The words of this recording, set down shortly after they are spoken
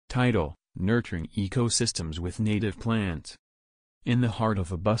Title: Nurturing Ecosystems with Native Plants. In the heart of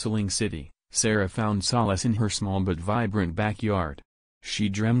a bustling city, Sarah found solace in her small but vibrant backyard. She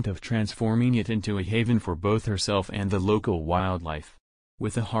dreamt of transforming it into a haven for both herself and the local wildlife.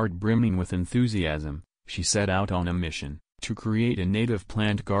 With a heart brimming with enthusiasm, she set out on a mission to create a native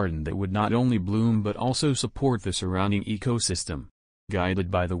plant garden that would not only bloom but also support the surrounding ecosystem. Guided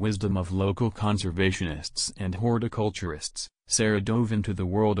by the wisdom of local conservationists and horticulturists, Sarah dove into the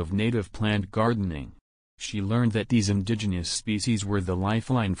world of native plant gardening. She learned that these indigenous species were the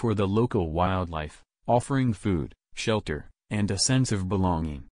lifeline for the local wildlife, offering food, shelter, and a sense of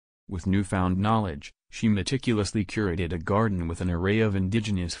belonging. With newfound knowledge, she meticulously curated a garden with an array of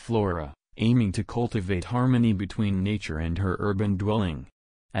indigenous flora, aiming to cultivate harmony between nature and her urban dwelling.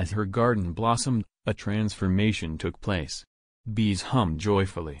 As her garden blossomed, a transformation took place. Bees hummed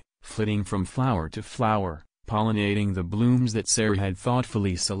joyfully, flitting from flower to flower, pollinating the blooms that Sarah had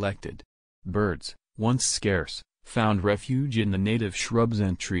thoughtfully selected. Birds, once scarce, found refuge in the native shrubs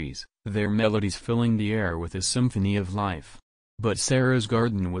and trees, their melodies filling the air with a symphony of life. But Sarah's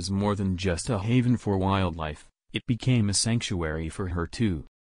garden was more than just a haven for wildlife, it became a sanctuary for her too.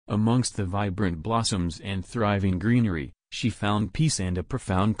 Amongst the vibrant blossoms and thriving greenery, she found peace and a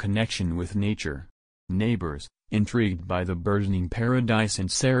profound connection with nature. Neighbors, intrigued by the burgeoning paradise in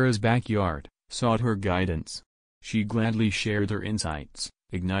Sarah's backyard, sought her guidance. She gladly shared her insights,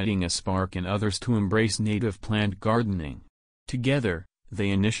 igniting a spark in others to embrace native plant gardening. Together,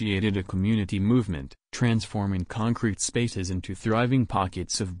 they initiated a community movement, transforming concrete spaces into thriving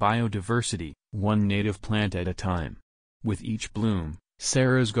pockets of biodiversity, one native plant at a time. With each bloom,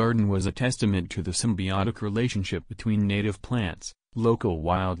 Sarah's garden was a testament to the symbiotic relationship between native plants, local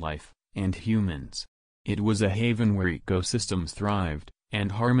wildlife, and humans. It was a haven where ecosystems thrived,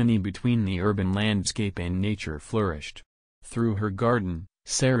 and harmony between the urban landscape and nature flourished. Through her garden,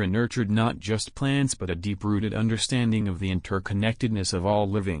 Sarah nurtured not just plants but a deep-rooted understanding of the interconnectedness of all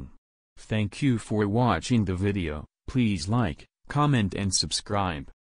living. Thank you for watching the video. Please like, comment and subscribe.